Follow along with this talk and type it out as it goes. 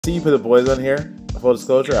See, you put the boys on here. Full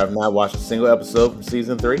disclosure, I've not watched a single episode from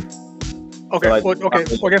season 3. Okay. Like, Well, okay.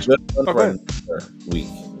 Well, I guess. Week.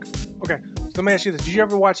 Okay. So let me ask you this: did you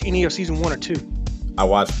ever watch any of season 1 or 2? I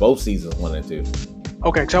watched both seasons 1 and 2.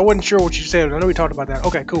 Okay, because I wasn't sure what you said. I know we talked about that.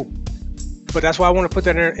 Okay, cool. But that's why I want to put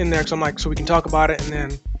that in there, because I'm like, so we can talk about it, and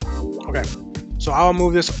then, okay. So I'll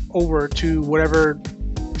move this over to whatever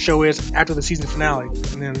show is after the season finale,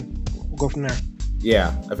 and then we'll go from there.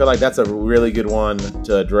 Yeah, I feel like that's a really good one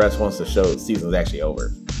to address once the season is actually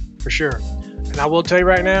over. For sure. And I will tell you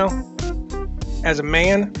right now, as a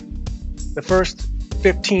man, the first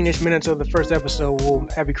 15-ish minutes of the first episode will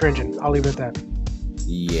have you cringing. I'll leave it at that.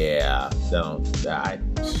 Yeah,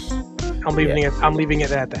 I'm leaving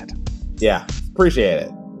it at that. Yeah, appreciate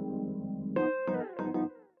it.